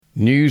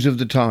News of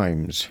the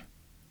Times.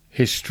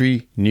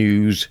 History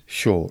News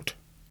Short.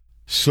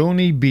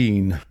 Sawney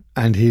Bean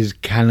and his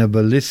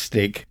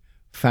cannibalistic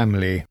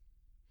family.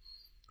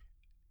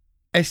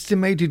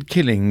 Estimated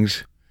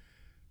killings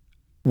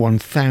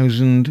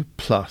 1,000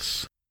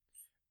 plus.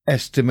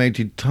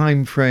 Estimated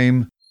time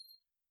frame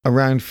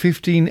around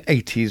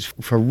 1580's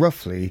for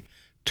roughly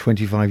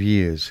 25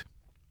 years.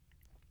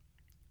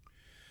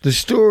 The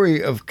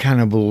story of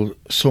cannibal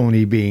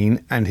Sawney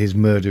Bean and his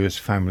murderous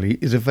family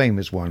is a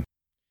famous one.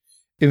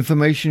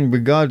 Information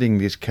regarding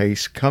this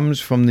case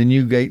comes from the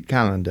Newgate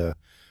Calendar,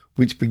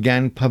 which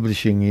began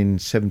publishing in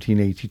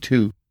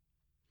 1782.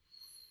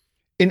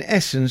 In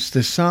essence,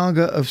 the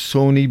saga of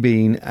Sawney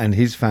Bean and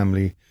his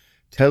family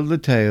tell the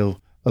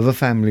tale of a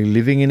family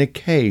living in a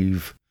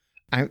cave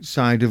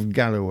outside of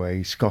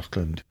Galloway,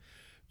 Scotland,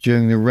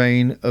 during the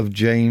reign of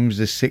James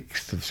VI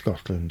of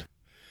Scotland.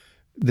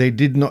 They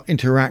did not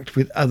interact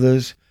with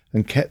others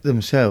and kept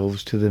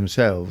themselves to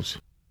themselves.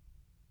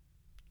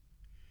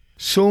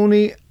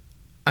 Sawney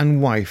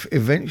and wife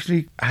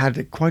eventually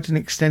had quite an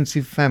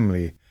extensive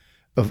family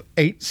of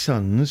 8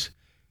 sons,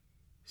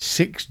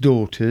 6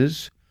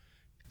 daughters,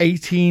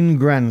 18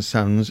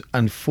 grandsons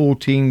and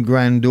 14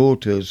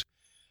 granddaughters,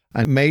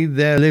 and made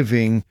their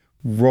living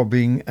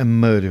robbing and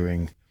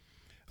murdering.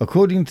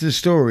 According to the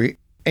story,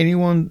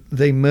 anyone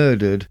they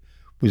murdered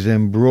was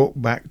then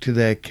brought back to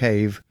their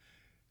cave,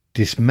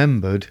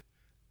 dismembered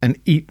and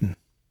eaten.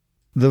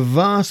 The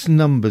vast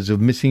numbers of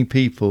missing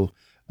people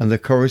and the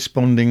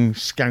corresponding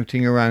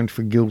scouting around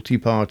for guilty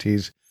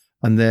parties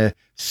and their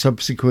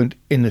subsequent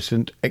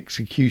innocent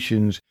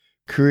executions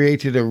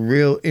created a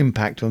real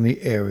impact on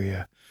the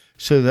area,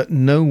 so that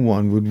no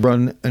one would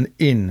run an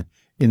inn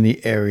in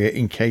the area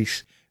in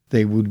case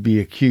they would be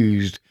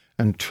accused,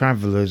 and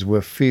travellers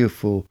were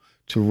fearful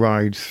to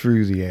ride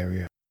through the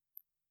area.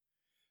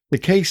 The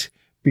case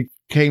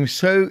became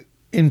so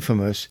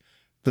infamous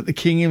that the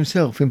king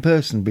himself in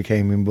person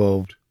became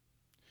involved.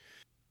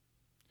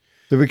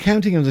 The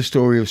recounting of the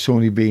story of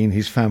Sawney Bean,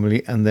 his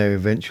family and their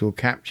eventual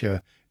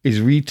capture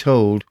is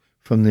retold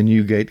from the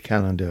Newgate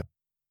Calendar.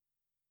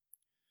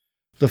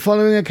 The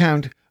following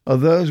account,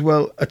 although as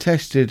well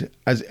attested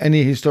as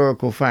any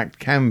historical fact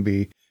can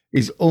be,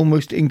 is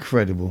almost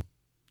incredible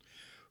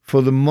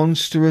for the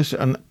monstrous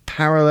and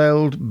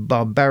paralleled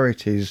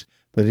barbarities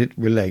that it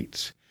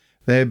relates,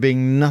 there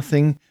being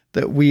nothing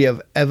that we have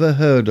ever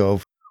heard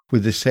of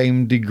with the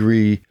same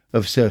degree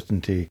of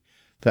certainty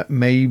that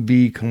may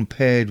be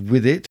compared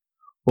with it,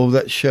 or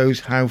that shows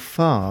how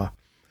far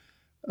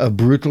a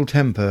brutal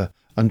temper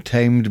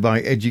untamed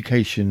by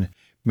education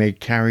may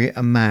carry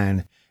a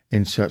man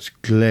in such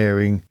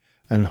glaring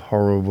and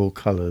horrible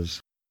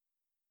colours.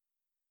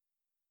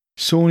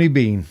 Sawney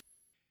Bean.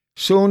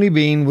 Sawney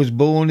Bean was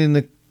born in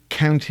the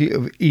county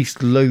of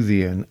East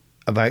Lothian,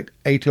 about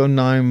 8 or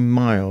 9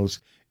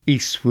 miles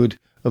eastward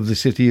of the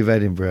city of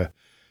Edinburgh,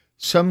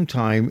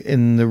 sometime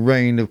in the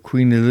reign of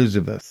Queen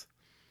Elizabeth.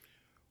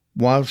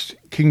 Whilst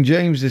King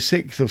James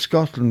VI of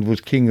Scotland was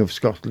King of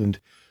Scotland,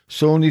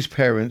 Sawney's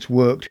parents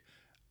worked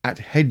at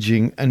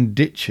hedging and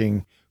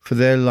ditching for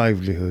their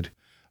livelihood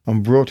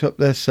and brought up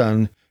their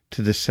son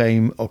to the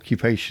same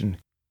occupation.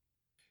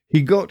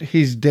 He got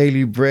his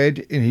daily bread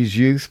in his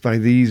youth by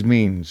these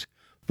means,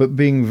 but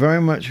being very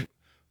much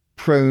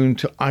prone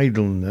to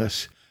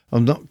idleness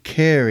and not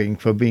caring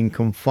for being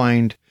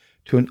confined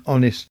to an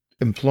honest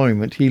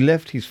employment, he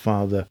left his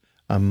father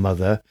and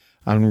mother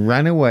and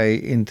ran away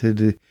into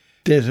the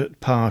desert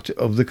part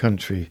of the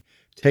country,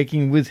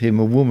 taking with him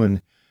a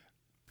woman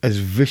as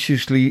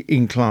viciously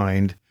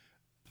inclined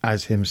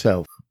as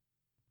himself.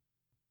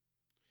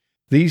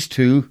 These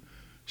two,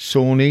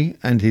 Sawney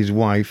and his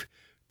wife,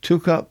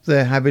 took up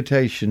their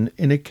habitation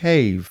in a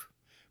cave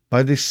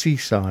by the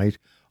seaside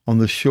on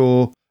the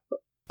shore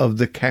of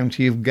the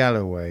county of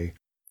Galloway,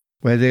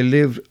 where they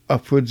lived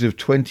upwards of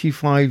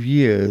 25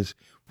 years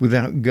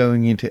without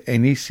going into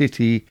any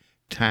city,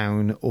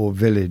 town or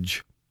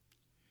village.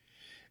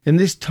 In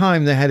this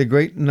time they had a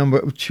great number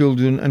of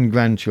children and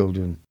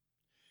grandchildren,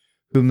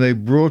 whom they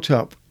brought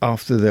up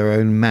after their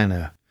own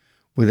manner,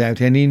 without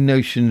any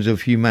notions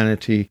of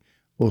humanity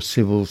or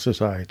civil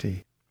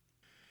society.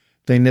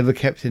 They never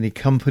kept any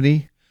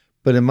company,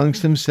 but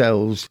amongst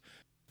themselves,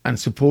 and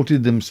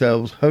supported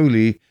themselves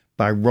wholly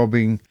by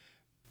robbing,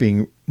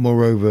 being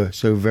moreover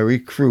so very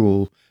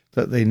cruel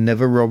that they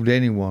never robbed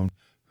anyone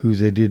who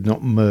they did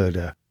not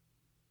murder.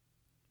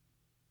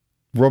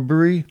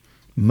 Robbery,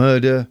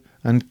 murder,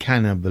 and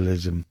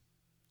cannibalism.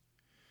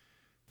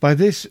 By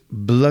this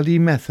bloody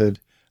method,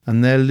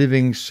 and their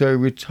living so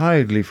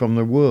retiredly from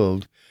the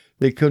world,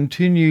 they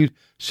continued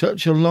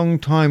such a long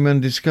time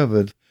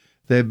undiscovered,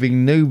 there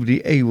being nobody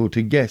able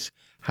to guess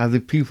how the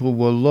people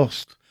were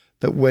lost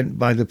that went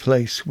by the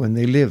place when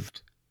they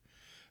lived.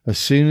 As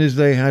soon as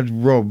they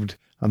had robbed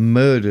and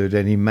murdered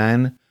any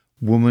man,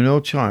 woman, or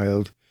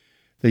child,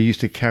 they used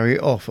to carry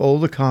off all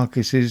the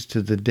carcasses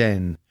to the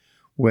den,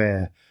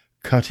 where,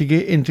 cutting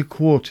it into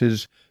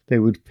quarters, they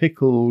would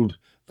pickle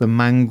the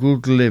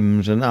mangled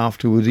limbs and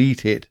afterward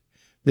eat it,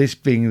 this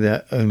being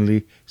their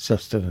only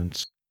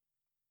sustenance.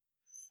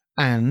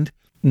 and,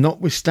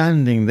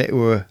 notwithstanding they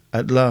were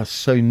at last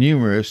so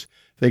numerous,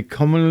 they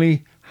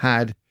commonly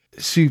had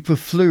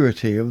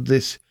superfluity of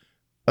this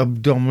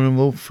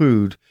abominable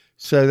food,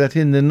 so that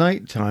in the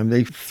night time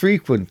they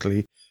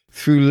frequently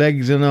threw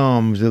legs and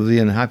arms of the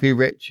unhappy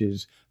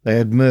wretches they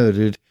had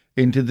murdered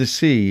into the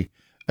sea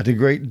at a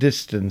great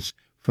distance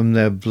from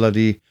their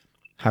bloody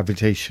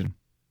habitation.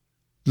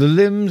 The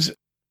limbs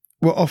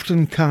were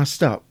often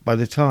cast up by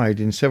the tide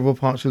in several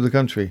parts of the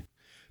country,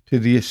 to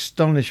the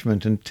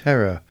astonishment and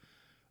terror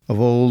of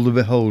all the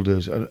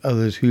beholders and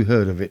others who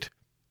heard of it.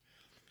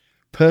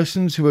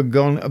 Persons who had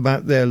gone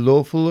about their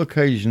lawful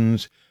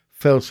occasions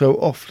fell so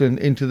often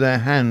into their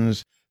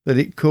hands that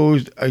it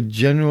caused a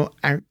general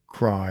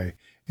outcry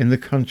in the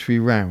country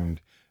round,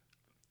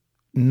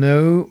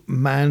 no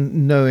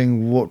man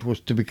knowing what was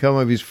to become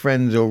of his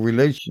friends or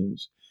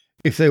relations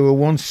if they were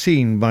once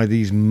seen by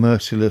these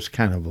merciless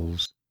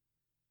cannibals.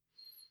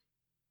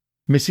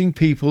 Missing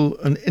people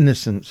and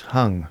innocents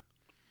hung.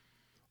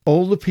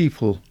 All the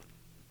people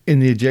in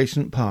the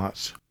adjacent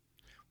parts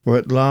were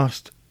at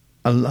last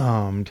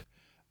alarmed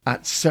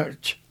at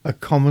such a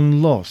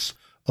common loss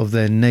of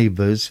their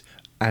neighbours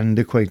and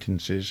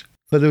acquaintances,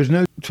 for there was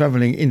no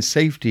travelling in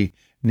safety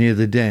near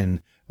the den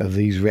of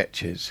these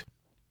wretches.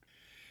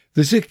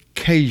 This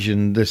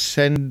occasioned the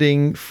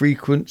sending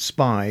frequent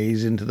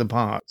spies into the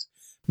parts,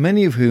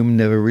 many of whom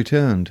never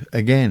returned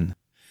again,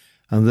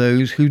 and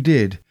those who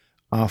did,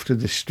 after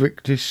the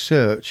strictest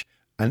search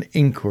and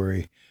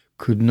inquiry,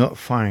 could not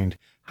find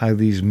how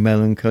these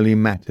melancholy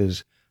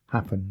matters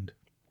happened.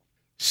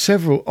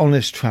 Several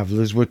honest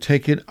travellers were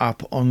taken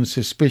up on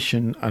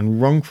suspicion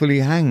and wrongfully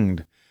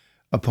hanged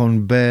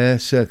upon bare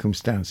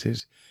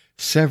circumstances.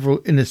 Several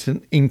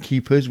innocent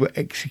innkeepers were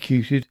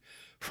executed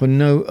for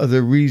no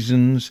other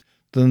reasons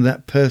than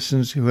that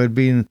persons who had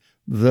been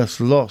thus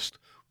lost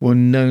were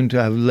known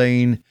to have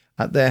lain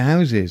at their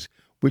houses,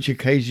 which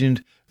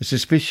occasioned a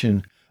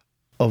suspicion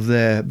of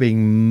their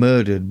being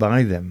murdered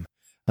by them,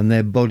 and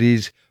their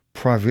bodies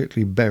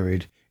privately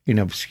buried in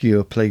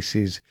obscure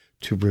places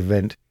to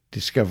prevent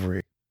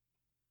discovery.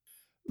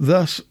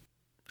 Thus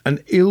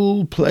an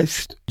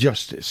ill-placed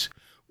justice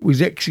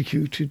was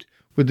executed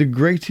with the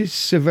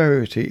greatest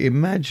severity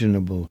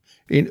imaginable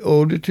in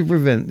order to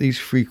prevent these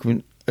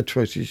frequent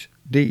atrocious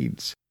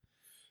deeds,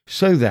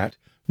 so that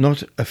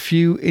not a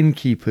few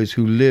innkeepers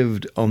who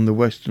lived on the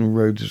western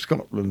roads of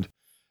Scotland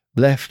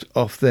left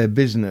off their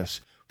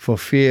business for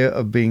fear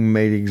of being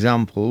made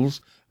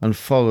examples and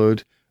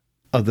followed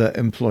other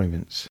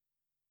employments.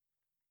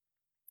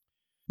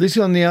 This,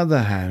 on the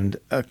other hand,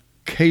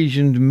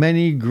 occasioned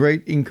many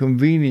great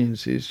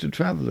inconveniences to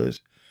travellers,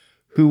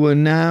 who were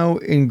now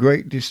in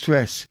great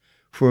distress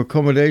for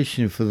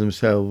accommodation for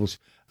themselves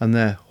and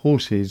their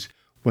horses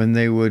when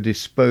they were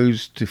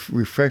disposed to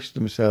refresh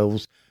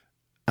themselves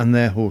and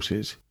their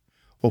horses,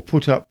 or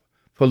put up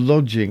for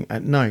lodging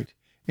at night.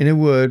 In a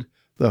word,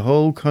 the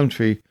whole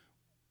country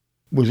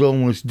was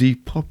almost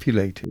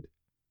depopulated.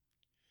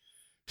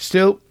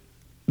 Still,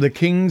 the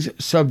king's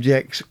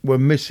subjects were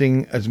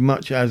missing as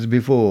much as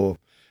before,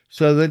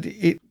 so that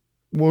it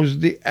was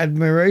the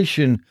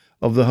admiration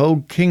of the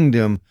whole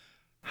kingdom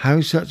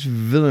how such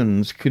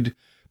villains could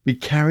be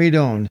carried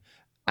on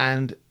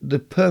and the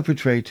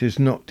perpetrators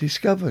not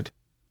discovered.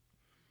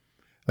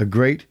 A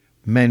great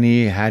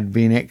many had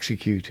been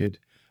executed,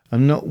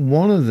 and not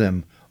one of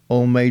them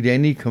all made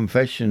any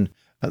confession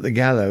at the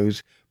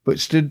gallows, but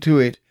stood to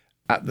it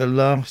at the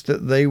last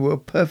that they were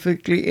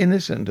perfectly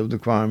innocent of the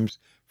crimes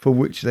for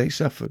which they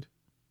suffered.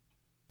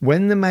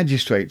 When the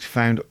magistrates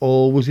found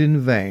all was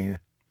in vain,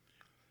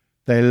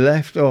 they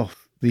left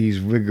off these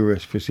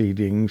rigorous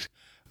proceedings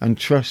and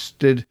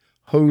trusted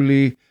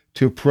wholly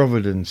to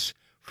Providence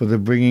for the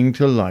bringing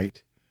to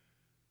light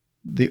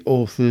the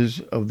authors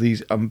of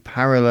these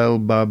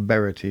unparalleled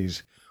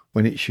barbarities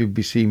when it should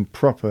be seen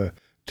proper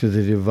to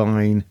the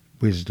divine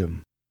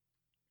wisdom.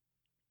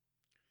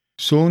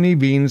 Sawney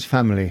Bean's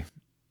family.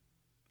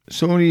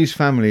 Sawney's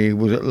family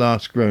was at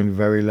last grown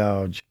very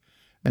large,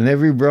 and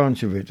every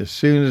branch of it, as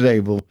soon as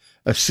able,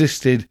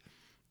 assisted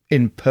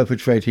in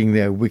perpetrating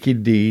their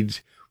wicked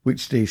deeds,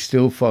 which they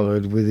still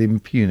followed with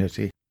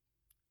impunity.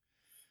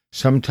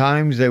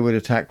 Sometimes they would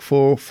attack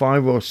 4,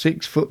 5, or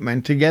 6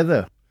 footmen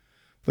together,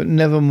 but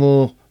never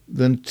more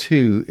than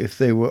 2 if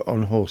they were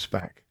on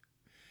horseback.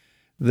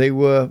 They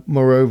were,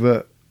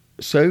 moreover,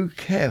 so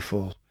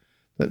careful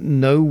that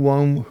no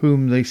one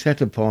whom they set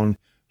upon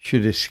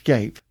should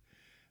escape,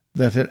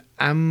 that an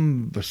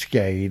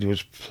ambuscade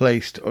was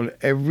placed on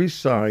every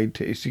side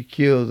to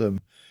secure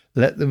them,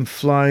 let them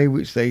fly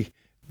which they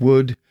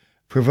would,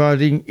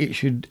 providing it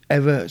should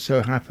ever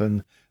so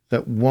happen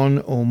that one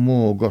or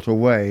more got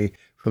away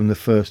from the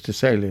first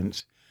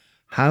assailants.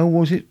 How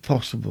was it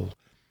possible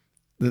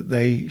that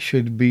they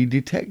should be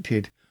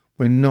detected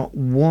when not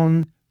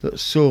one that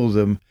saw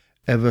them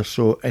ever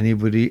saw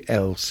anybody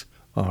else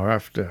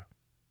hereafter?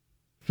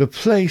 The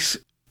place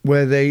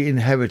where they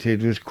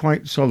inhabited was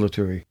quite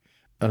solitary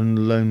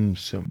and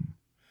lonesome,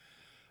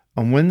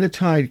 and when the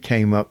tide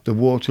came up, the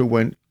water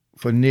went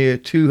for near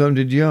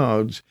 200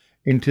 yards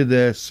into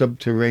their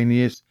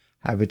subterraneous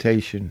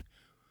habitation,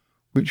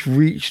 which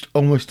reached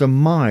almost a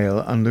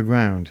mile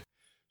underground,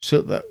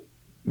 so that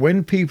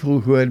when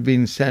people who had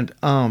been sent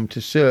armed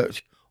to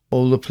search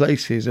all the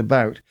places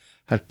about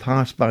had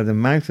passed by the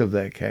mouth of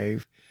their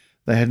cave,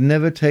 they had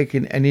never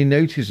taken any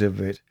notice of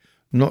it,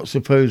 not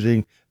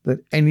supposing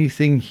that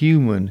anything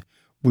human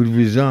would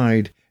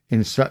reside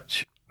in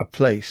such a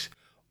place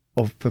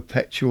of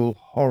perpetual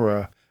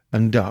horror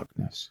and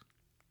darkness.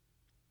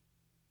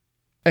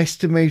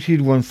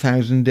 Estimated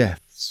 1,000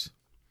 deaths.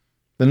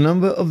 The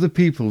number of the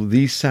people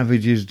these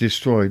savages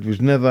destroyed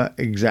was never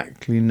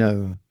exactly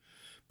known,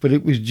 but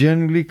it was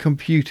generally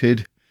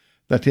computed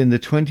that in the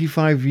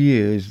 25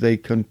 years they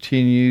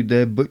continued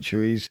their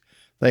butcheries,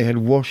 they had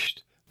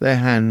washed their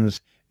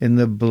hands in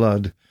the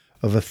blood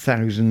of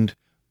 1,000,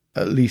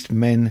 at least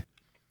men,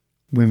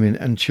 women,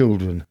 and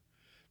children.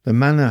 The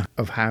manner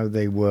of how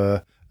they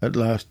were at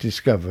last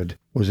discovered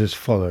was as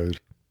followed.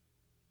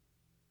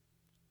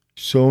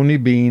 Sawney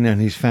Bean and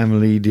his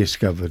family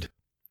discovered.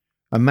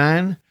 A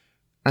man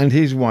and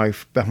his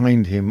wife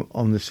behind him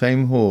on the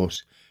same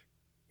horse,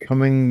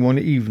 coming one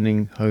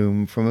evening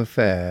home from a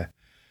fair,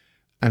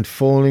 and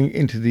falling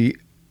into the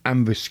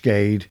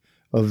ambuscade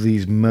of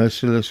these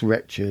merciless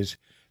wretches,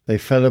 they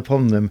fell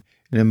upon them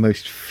in a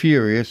most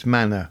furious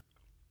manner.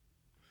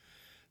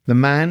 The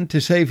man,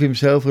 to save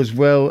himself as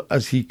well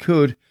as he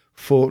could,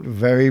 fought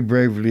very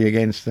bravely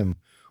against them,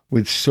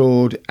 with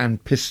sword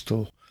and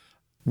pistol,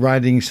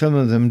 riding some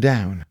of them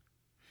down.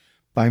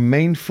 By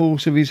main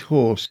force of his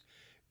horse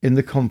in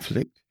the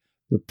conflict,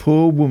 the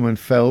poor woman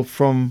fell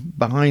from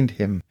behind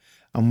him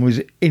and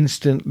was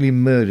instantly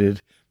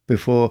murdered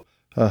before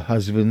her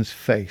husband's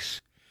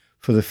face,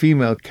 for the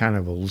female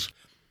cannibals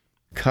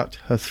cut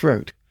her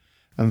throat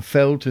and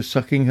fell to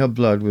sucking her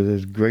blood with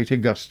as great a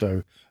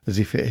gusto as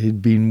if it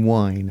had been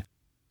wine.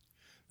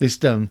 This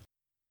done,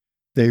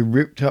 they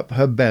ripped up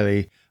her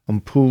belly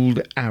and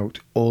pulled out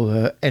all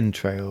her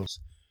entrails.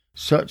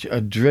 Such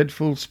a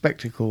dreadful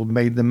spectacle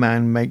made the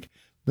man make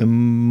the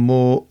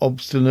more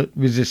obstinate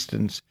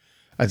resistance,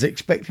 as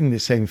expecting the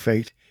same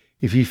fate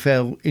if he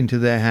fell into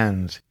their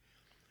hands.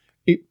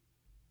 It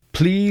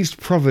pleased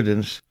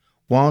Providence,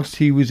 whilst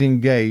he was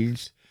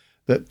engaged,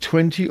 that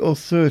 20 or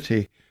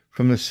 30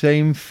 from the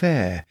same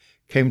fair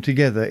came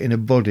together in a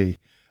body,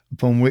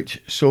 upon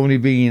which Sawney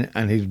Bean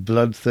and his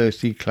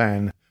bloodthirsty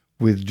clan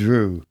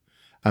withdrew,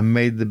 and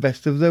made the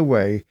best of their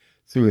way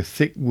through a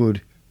thick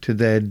wood to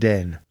their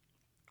den.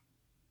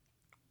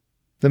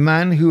 The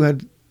man who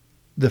had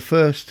the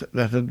first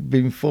that had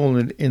been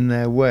fallen in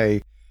their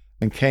way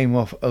and came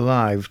off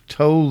alive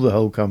told the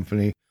whole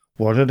company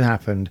what had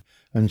happened,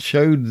 and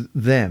showed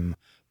them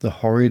the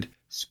horrid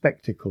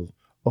spectacle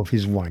of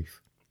his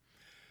wife,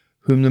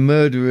 whom the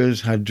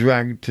murderers had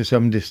dragged to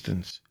some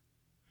distance,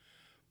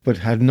 but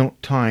had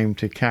not time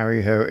to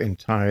carry her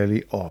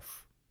entirely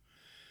off.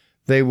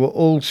 They were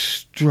all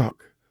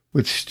struck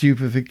with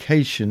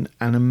stupefaction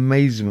and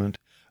amazement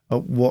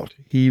at what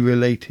he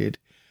related,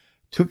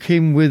 took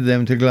him with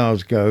them to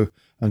Glasgow,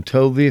 and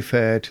told the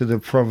affair to the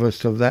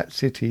provost of that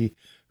city,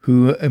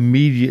 who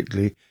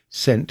immediately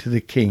sent to the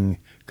king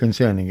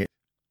concerning it.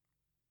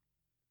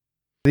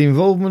 The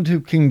involvement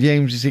of King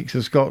James VI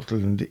of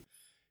Scotland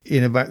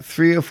in about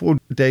 3 or 4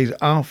 days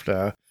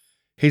after,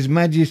 His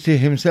Majesty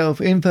himself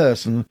in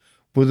person,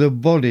 with a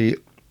body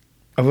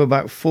of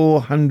about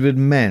 400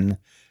 men,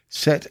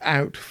 set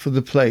out for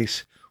the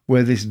place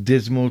where this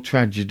dismal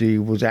tragedy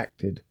was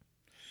acted,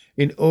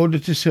 in order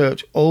to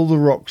search all the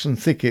rocks and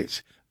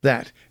thickets,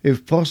 that,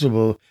 if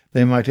possible,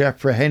 they might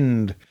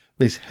apprehend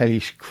this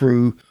hellish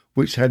crew,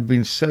 which had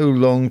been so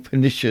long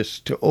pernicious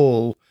to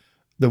all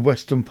the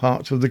western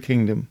parts of the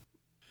kingdom.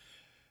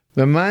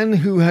 The man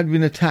who had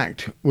been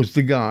attacked was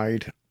the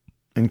guide,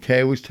 and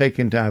care was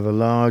taken to have a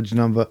large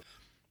number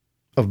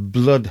of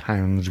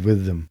bloodhounds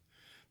with them,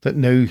 that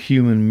no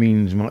human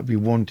means might be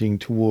wanting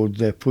towards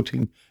their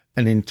putting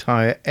an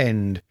entire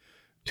end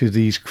to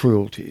these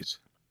cruelties.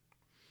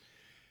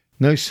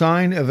 No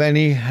sign of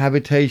any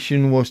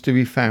habitation was to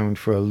be found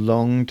for a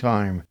long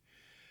time,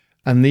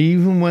 and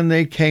even when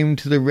they came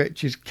to the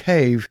wretch's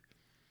cave,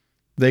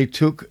 they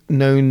took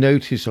no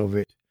notice of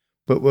it,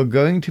 but were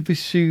going to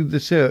pursue the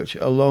search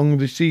along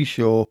the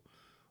seashore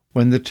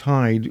when the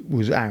tide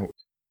was out.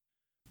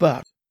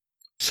 But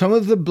some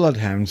of the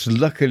bloodhounds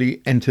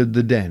luckily entered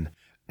the den,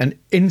 and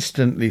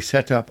instantly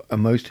set up a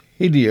most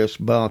hideous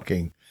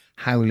barking,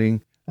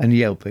 howling, and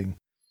yelping,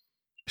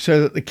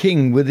 so that the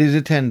king with his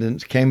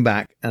attendants came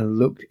back and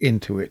looked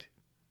into it.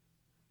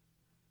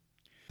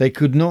 They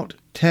could not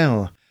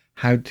tell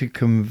how to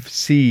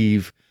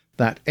conceive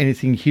that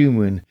anything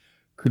human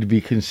could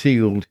be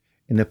concealed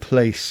in a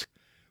place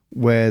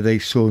where they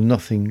saw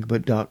nothing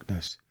but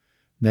darkness.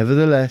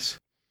 Nevertheless,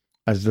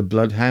 as the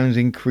bloodhounds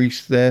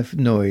increased their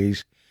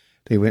noise,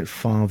 they went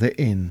farther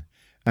in,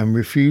 and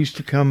refused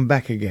to come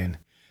back again.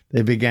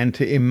 They began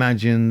to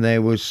imagine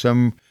there was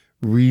some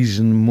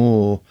reason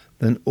more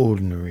than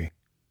ordinary.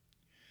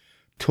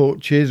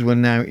 Torches were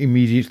now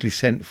immediately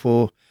sent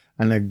for,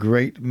 and a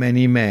great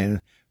many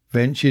men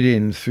ventured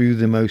in through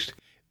the most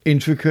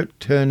intricate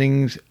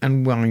turnings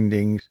and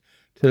windings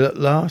till at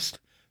last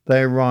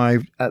they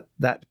arrived at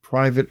that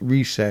private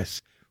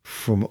recess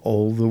from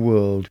all the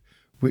world,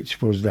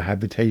 which was the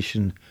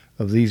habitation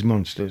of these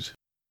monsters.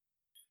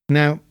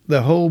 Now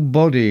the whole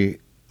body,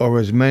 or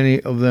as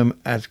many of them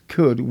as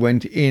could,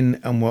 went in,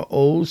 and were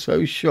all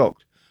so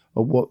shocked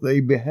at what they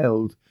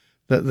beheld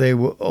that they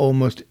were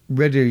almost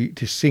ready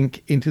to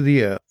sink into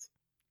the earth.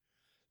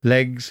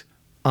 Legs,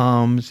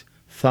 arms,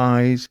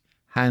 thighs,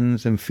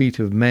 hands and feet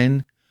of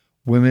men,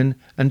 women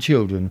and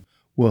children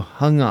were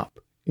hung up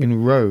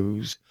in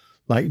rows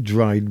like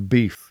dried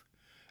beef.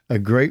 A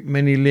great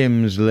many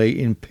limbs lay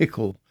in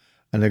pickle,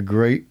 and a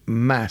great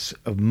mass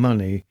of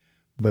money,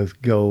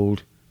 both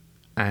gold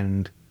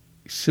and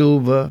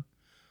silver,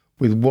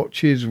 with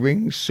watches,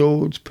 rings,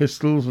 swords,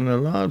 pistols, and a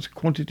large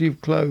quantity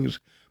of clothes,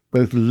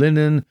 both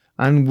linen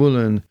and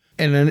woolen,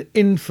 and an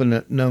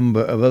infinite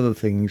number of other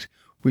things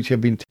which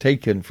had been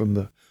taken from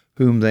the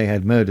whom they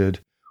had murdered,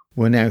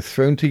 were now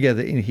thrown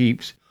together in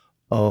heaps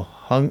or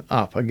hung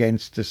up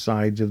against the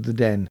sides of the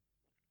den.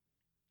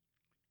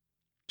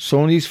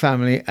 Sawney's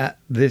family at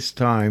this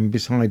time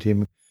beside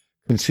him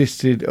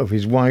consisted of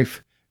his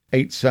wife,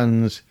 8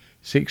 sons,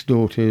 6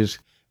 daughters,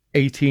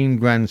 18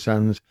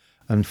 grandsons,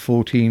 and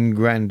 14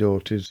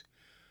 granddaughters,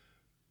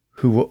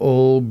 who were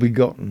all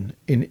begotten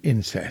in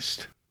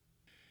incest.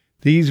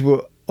 These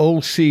were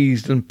all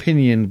seized and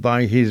pinioned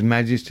by his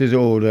Majesty's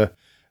order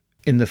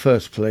in the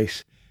first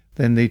place.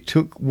 Then they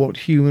took what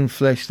human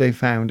flesh they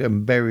found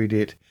and buried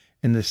it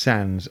in the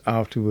sands.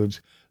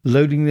 Afterwards,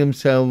 loading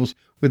themselves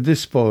with the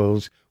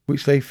spoils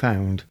which they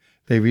found,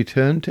 they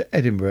returned to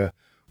Edinburgh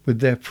with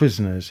their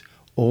prisoners,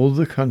 all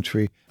the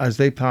country as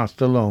they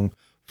passed along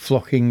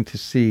flocking to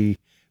see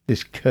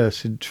this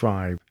cursed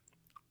tribe.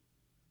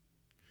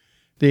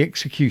 The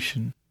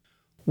execution.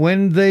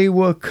 When they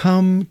were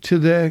come to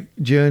their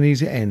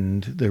journey's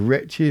end, the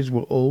wretches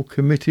were all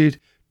committed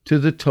to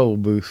the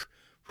Tolbooth,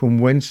 from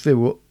whence they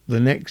were the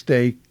next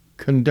day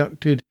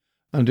conducted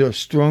under a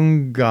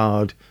strong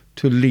guard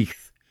to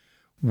Leith,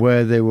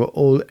 where they were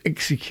all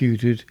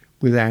executed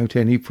without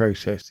any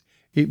process,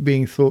 it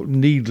being thought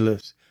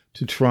needless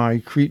to try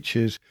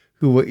creatures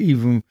who were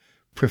even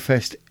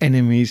professed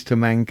enemies to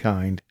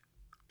mankind.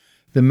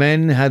 The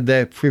men had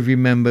their privy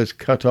members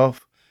cut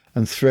off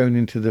and thrown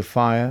into the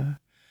fire.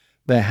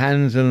 Their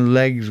hands and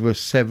legs were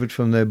severed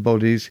from their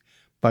bodies,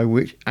 by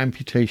which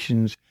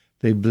amputations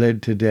they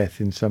bled to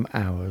death in some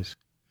hours.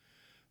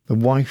 The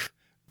wife,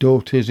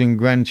 daughters, and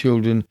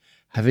grandchildren,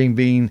 having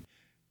been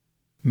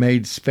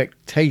made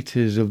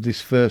spectators of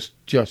this first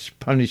just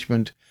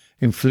punishment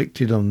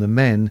inflicted on the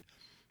men,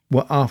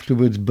 were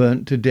afterwards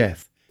burnt to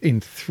death in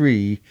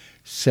 3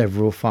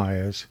 several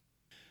fires.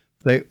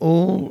 They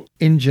all,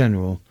 in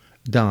general,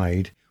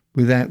 died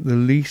without the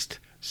least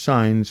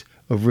signs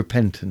of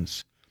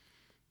repentance,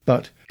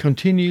 but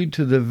continued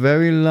to the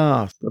very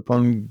last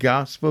upon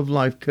gasp of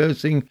life,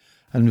 cursing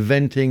and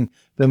venting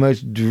the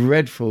most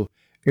dreadful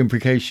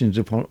imprecations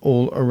upon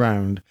all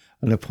around,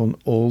 and upon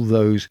all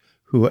those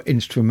who were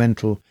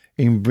instrumental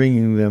in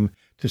bringing them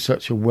to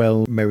such a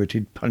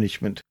well-merited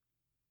punishment.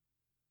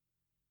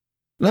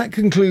 That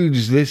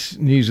concludes this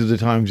News of the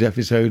Times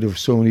episode of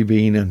Sawney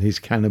Bean and his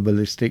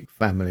cannibalistic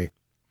family.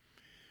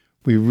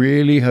 We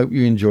really hope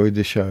you enjoyed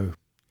the show.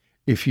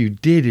 If you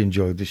did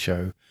enjoy the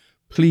show,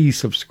 please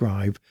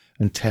subscribe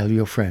and tell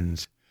your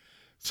friends.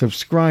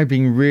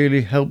 Subscribing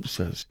really helps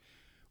us.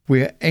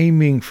 We're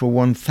aiming for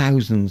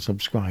 1,000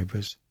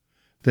 subscribers.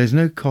 There's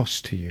no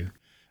cost to you,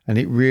 and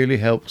it really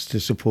helps to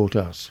support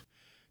us.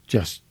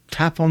 Just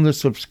tap on the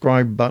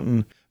subscribe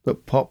button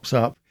that pops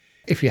up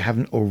if you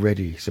haven't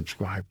already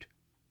subscribed.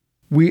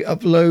 We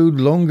upload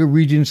longer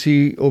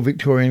Regency or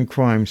Victorian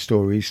crime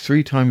stories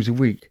 3 times a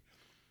week,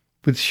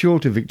 with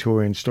shorter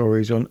Victorian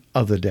stories on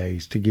other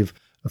days to give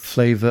a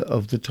flavour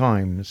of the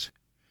times.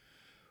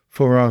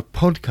 For our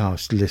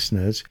podcast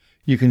listeners,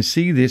 you can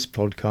see this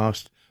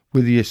podcast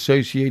with the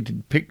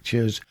associated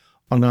pictures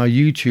on our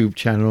YouTube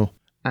channel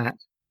at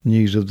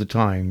News of the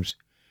Times.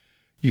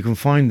 You can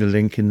find the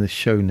link in the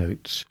show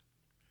notes.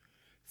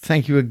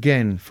 Thank you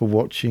again for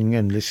watching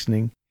and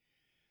listening.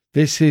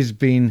 This has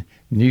been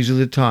News of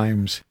the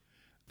Times,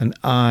 and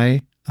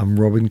I am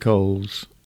Robin Coles.